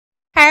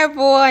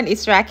everyone,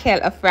 it's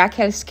Raquel of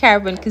Raquel's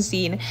Caribbean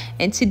Cuisine,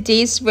 and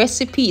today's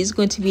recipe is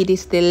going to be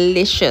this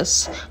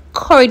delicious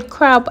curried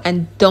crab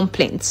and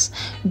dumplings.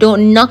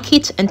 Don't knock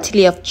it until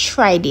you have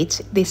tried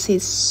it. This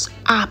is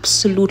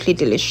absolutely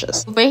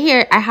delicious. Over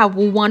here I have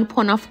 1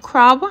 pound of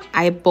crab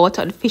I bought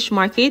at the fish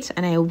market,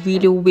 and I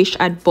really wish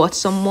I'd bought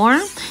some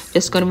more.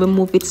 Just gonna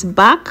remove its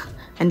back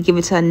and give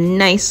it a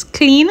nice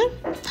clean.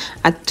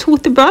 A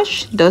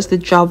toothbrush does the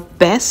job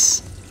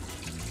best.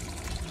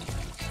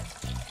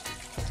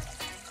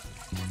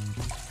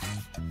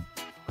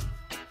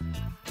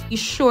 Be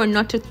sure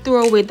not to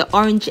throw away the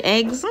orange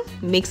eggs.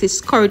 Makes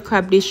this curried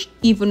crab dish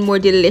even more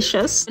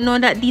delicious. Now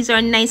that these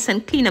are nice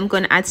and clean, I'm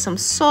going to add some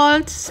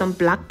salt, some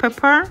black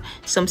pepper,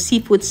 some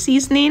seafood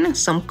seasoning,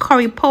 some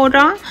curry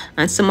powder,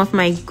 and some of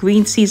my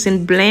green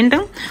seasoned blend,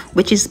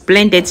 which is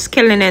blended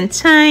scallion and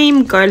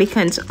thyme, garlic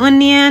and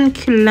onion,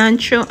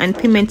 culantro, and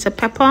pimento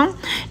pepper.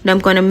 Now I'm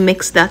going to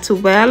mix that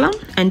well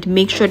and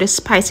make sure the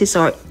spices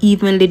are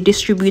evenly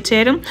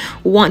distributed.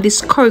 We want this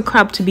curry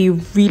crab to be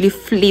really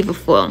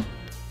flavorful.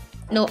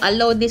 Now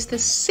allow this to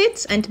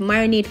sit and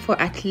marinate for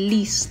at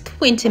least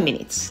 20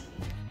 minutes.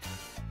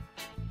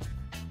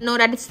 Now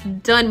that it's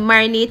done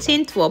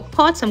marinating to a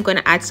pot, I'm going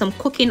to add some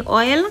cooking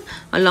oil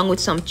along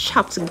with some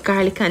chopped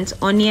garlic and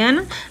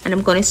onion, and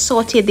I'm going to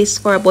saute this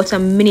for about a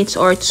minute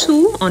or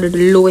two under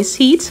the lowest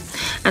heat.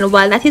 And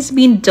while that is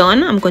being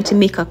done, I'm going to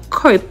make a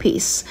curry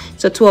paste.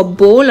 So to a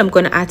bowl, I'm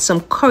going to add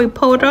some curry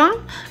powder,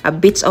 a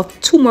bit of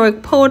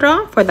turmeric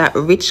powder for that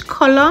rich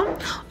color,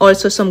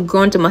 also some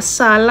ground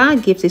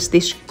masala gives this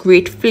dish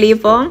great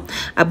flavor,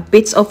 a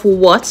bit of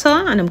water,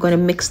 and I'm going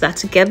to mix that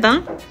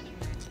together.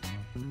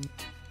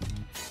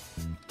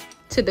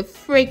 To the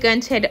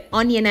fragrant head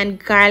onion and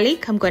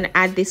garlic, I'm going to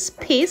add this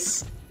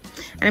paste,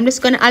 and I'm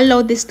just going to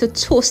allow this to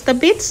toast a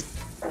bit.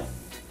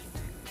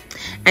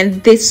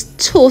 And this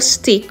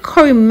toasty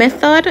curry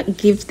method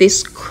gives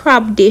this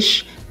crab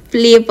dish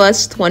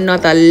flavors to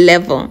another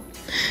level.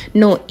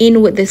 Now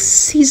in with the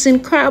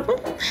seasoned crab,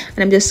 and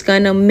I'm just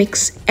going to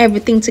mix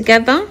everything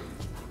together.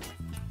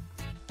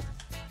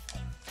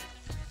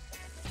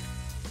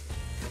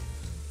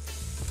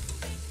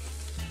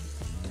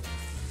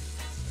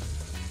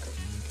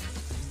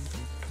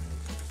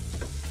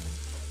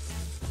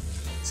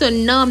 So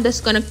now I'm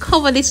just going to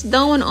cover this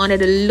down under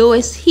the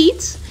lowest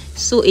heat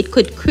so it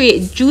could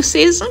create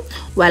juices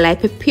while I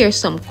prepare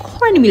some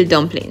cornmeal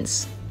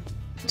dumplings.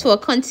 To a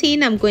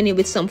container, I'm going in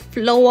with some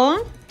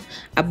flour,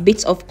 a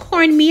bit of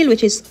cornmeal,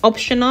 which is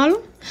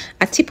optional,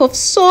 a tip of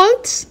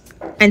salt,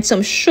 and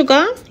some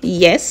sugar,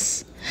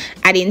 yes.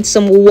 Add in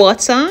some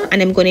water, and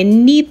I'm going to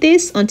knead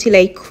this until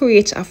I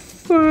create a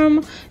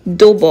firm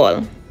dough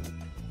ball.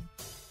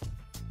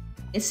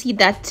 You see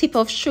that tip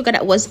of sugar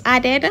that was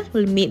added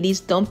will make these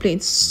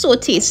dumplings so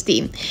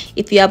tasty.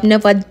 If you have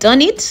never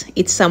done it,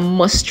 it's a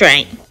must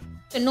try.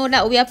 So now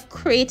that we have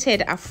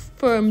created a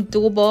firm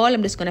dough ball,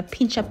 I'm just going to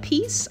pinch a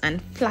piece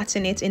and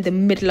flatten it in the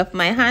middle of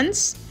my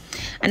hands.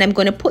 And I'm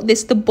going to put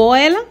this to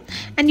boil,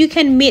 and you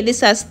can make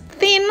this as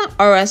thin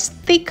or as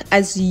thick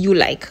as you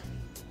like.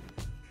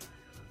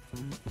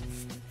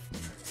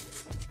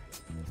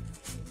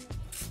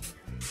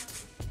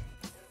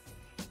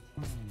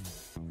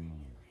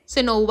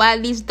 So now while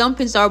these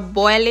dumplings are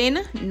boiling,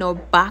 now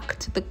back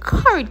to the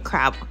curried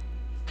crab.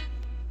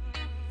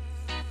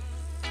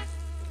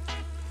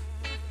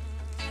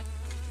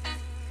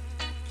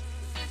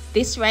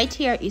 This right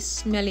here is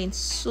smelling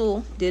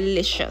so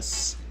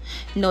delicious.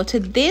 Now to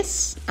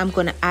this, I'm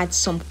going to add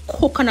some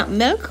coconut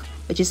milk,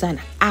 which is an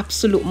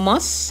absolute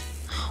must.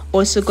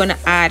 Also going to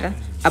add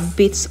a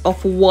bit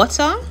of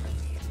water,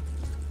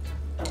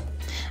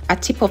 a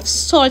tip of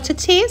salt to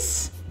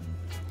taste,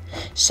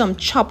 some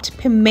chopped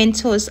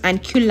pimentos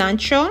and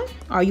culantro,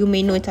 or you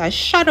may know it as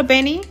shadow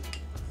Beni,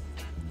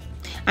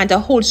 and a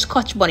whole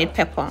Scotch bonnet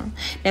pepper.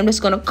 Then I'm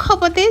just going to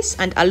cover this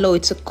and allow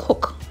it to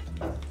cook.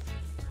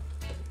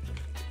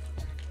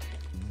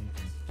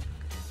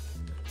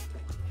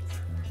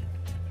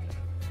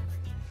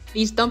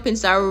 These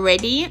dumplings are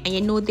ready, and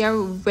you know they're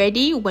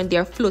ready when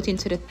they're floating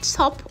to the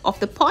top of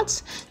the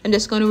pot. I'm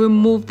just going to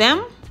remove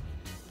them.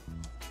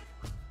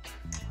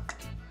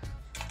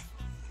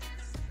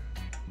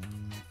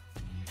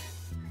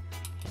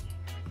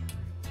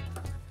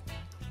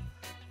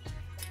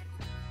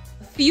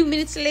 Few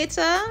minutes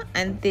later,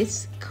 and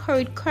this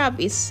curried crab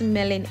is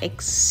smelling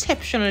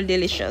exceptionally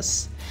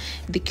delicious.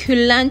 The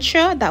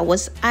culantro that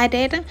was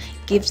added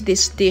gives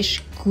this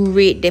dish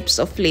great depths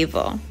of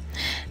flavor,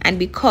 and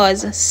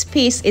because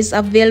space is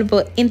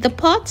available in the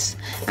pot,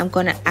 I'm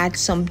gonna add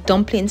some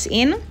dumplings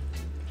in,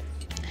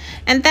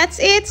 and that's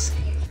it.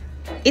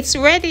 It's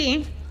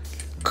ready.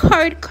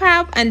 Curried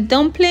crab and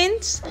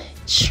dumplings,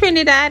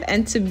 Trinidad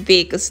and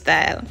Tobago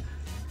style.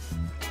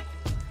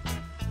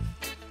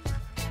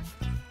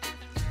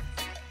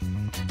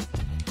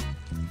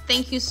 Thank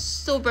Thank you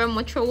so very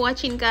much for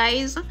watching,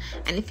 guys.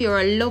 And if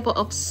you're a lover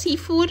of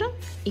seafood,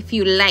 if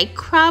you like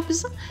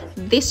crabs,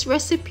 this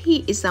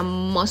recipe is a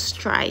must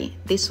try.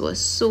 This was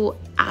so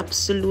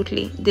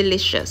absolutely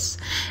delicious.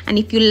 And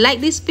if you like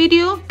this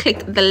video,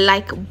 click the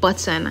like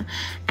button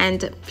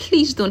and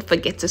please don't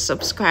forget to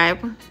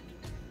subscribe.